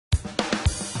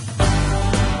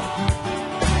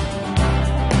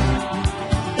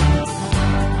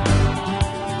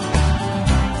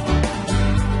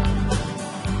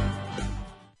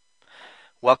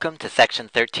Welcome to Section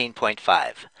 13.5,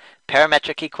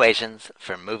 Parametric Equations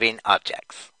for Moving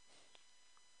Objects.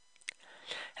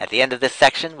 At the end of this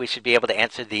section, we should be able to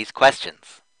answer these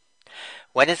questions.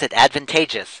 When is it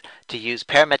advantageous to use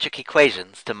parametric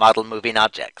equations to model moving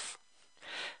objects?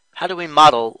 How do we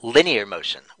model linear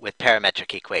motion with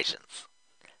parametric equations?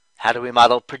 How do we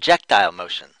model projectile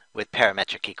motion with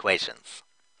parametric equations?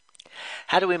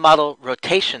 How do we model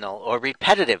rotational or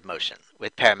repetitive motion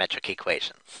with parametric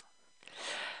equations?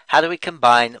 How do we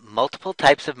combine multiple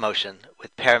types of motion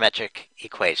with parametric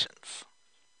equations?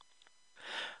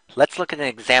 Let's look at an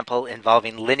example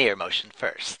involving linear motion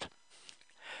first.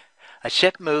 A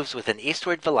ship moves with an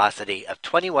eastward velocity of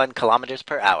 21 kilometers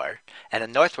per hour and a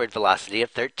northward velocity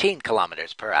of 13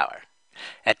 kilometers per hour.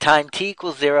 At time t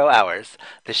equals 0 hours,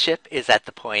 the ship is at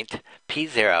the point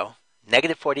P0,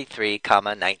 negative 43,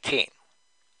 19,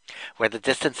 where the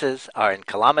distances are in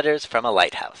kilometers from a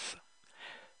lighthouse.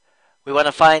 We want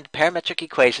to find parametric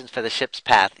equations for the ship's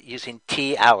path using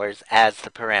t hours as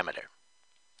the parameter.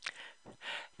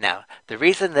 Now, the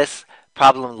reason this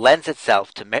problem lends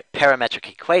itself to parametric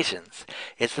equations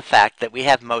is the fact that we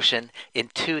have motion in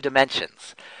two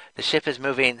dimensions. The ship is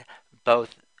moving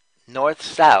both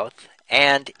north-south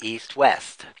and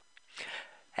east-west.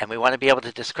 And we want to be able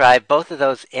to describe both of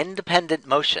those independent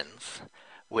motions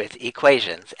with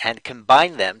equations and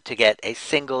combine them to get a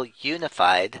single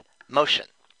unified motion.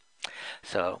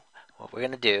 So what we're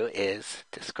going to do is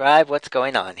describe what's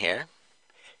going on here.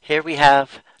 Here we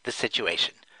have the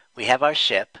situation. We have our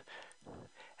ship,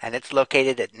 and it's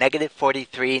located at negative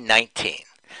 43.19.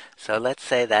 So let's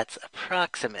say that's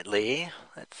approximately,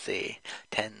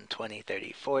 10, 20,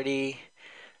 30, 40,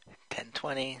 10,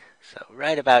 20, so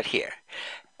right about here.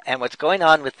 And what's going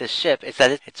on with this ship is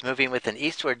that it's moving with an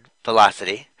eastward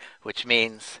velocity, which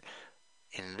means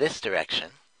in this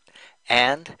direction,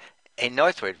 and a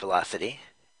northward velocity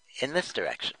in this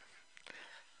direction.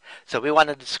 So we want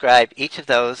to describe each of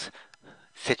those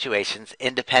situations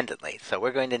independently. So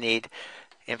we're going to need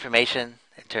information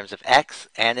in terms of x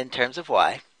and in terms of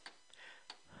y.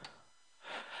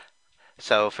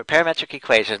 So for parametric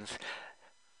equations,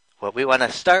 what we want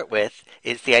to start with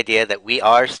is the idea that we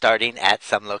are starting at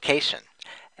some location.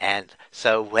 And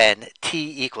so when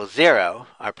t equals 0,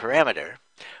 our parameter,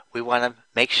 we want to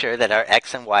make sure that our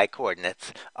x and y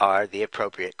coordinates are the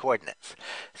appropriate coordinates.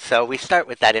 So we start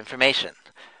with that information.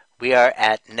 We are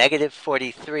at negative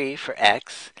 43 for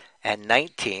x and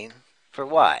 19 for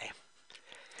y.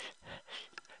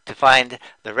 To find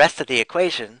the rest of the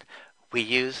equation, we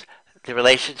use the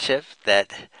relationship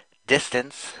that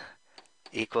distance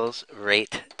equals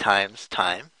rate times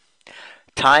time.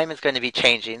 Time is going to be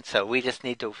changing, so we just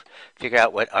need to figure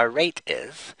out what our rate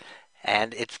is.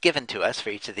 And it's given to us for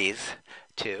each of these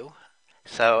two.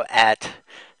 So at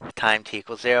time t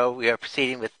equals 0, we are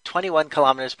proceeding with 21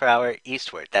 kilometers per hour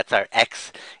eastward. That's our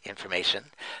x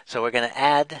information. So we're going to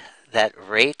add that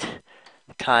rate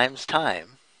times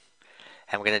time.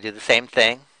 And we're going to do the same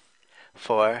thing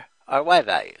for our y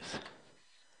values.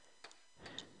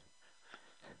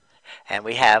 And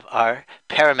we have our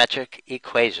parametric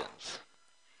equations.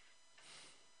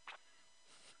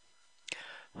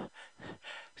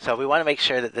 So we want to make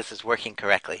sure that this is working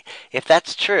correctly. If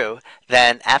that's true,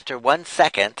 then after 1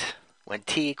 second, when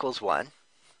t equals 1,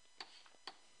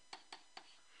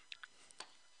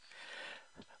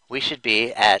 we should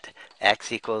be at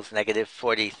x equals negative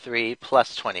 43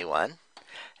 plus 21,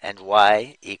 and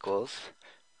y equals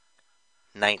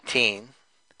 19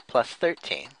 plus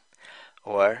 13,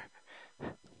 or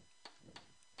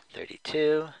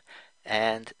 32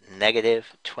 and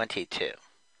negative 22.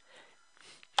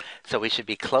 So we should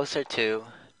be closer to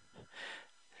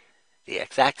the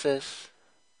x-axis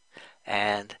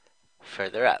and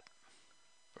further up,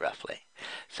 roughly.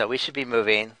 So we should be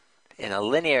moving in a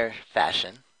linear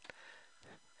fashion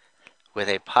with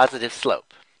a positive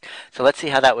slope. So let's see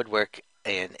how that would work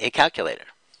in a calculator.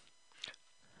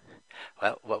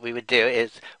 Well, what we would do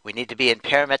is we need to be in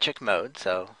parametric mode.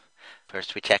 So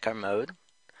first we check our mode,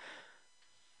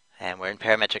 and we're in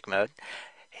parametric mode.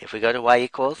 If we go to y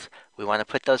equals, we want to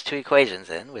put those two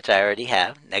equations in, which I already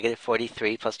have, negative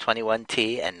 43 plus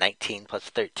 21t and 19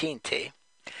 plus 13t.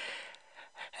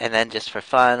 And then just for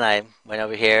fun, I went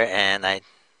over here and I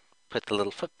put the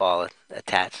little football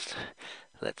attached.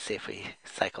 Let's see if we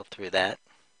cycle through that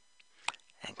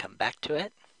and come back to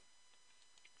it.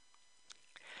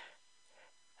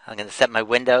 I'm going to set my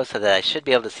window so that I should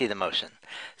be able to see the motion.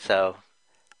 So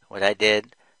what I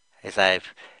did is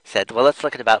I've said, well, let's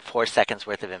look at about 4 seconds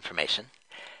worth of information.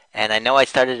 And I know I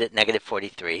started at negative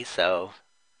 43, so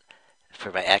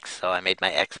for my x, so I made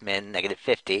my x min negative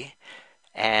 50.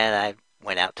 And I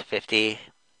went out to 50,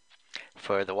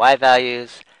 For the y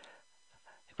values,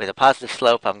 with a positive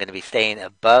slope, I'm going to be staying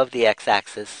above the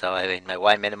x-axis, so I mean my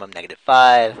y minimum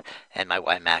 -5 and my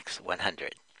y max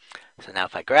 100. So now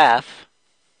if I graph,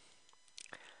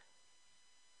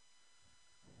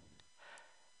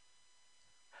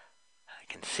 I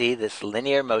can see this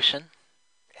linear motion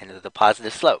and the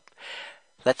positive slope.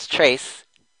 Let's trace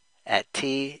at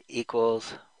t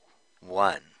equals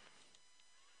 1.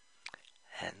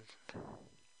 And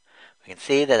we can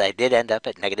see that I did end up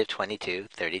at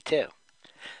 -2232.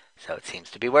 So it seems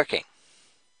to be working.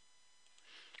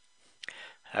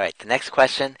 All right, the next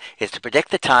question is to predict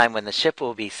the time when the ship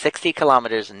will be 60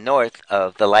 kilometers north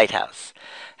of the lighthouse.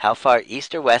 How far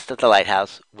east or west of the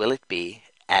lighthouse will it be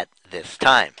at this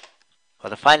time? Well,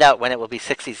 to find out when it will be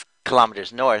 60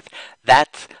 kilometers north,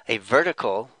 that's a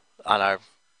vertical on our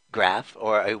graph,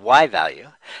 or a y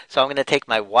value. So I'm going to take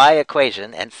my y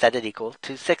equation and set it equal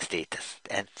to 60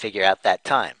 and figure out that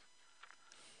time.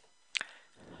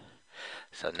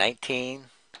 So 19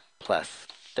 plus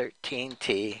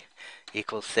 13t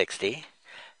equals 60.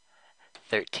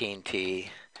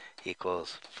 13t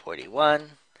equals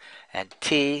 41. And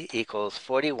t equals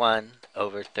 41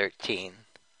 over 13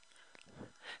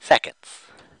 seconds.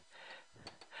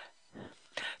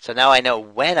 So now I know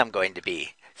when I'm going to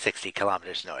be 60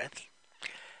 kilometers north.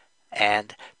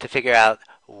 And to figure out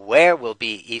where will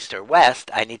be east or west,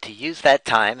 I need to use that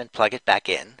time and plug it back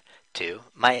in to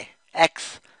my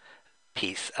x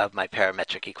piece of my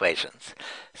parametric equations.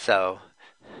 So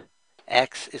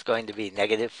x is going to be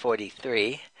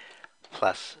 -43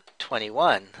 plus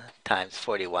 21 times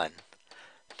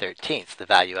 41/13, the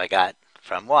value I got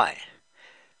from y.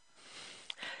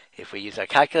 If we use our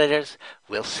calculators,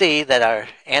 we'll see that our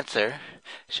answer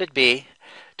should be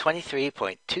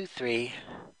 23.23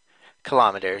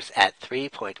 kilometers at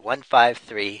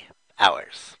 3.153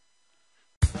 hours.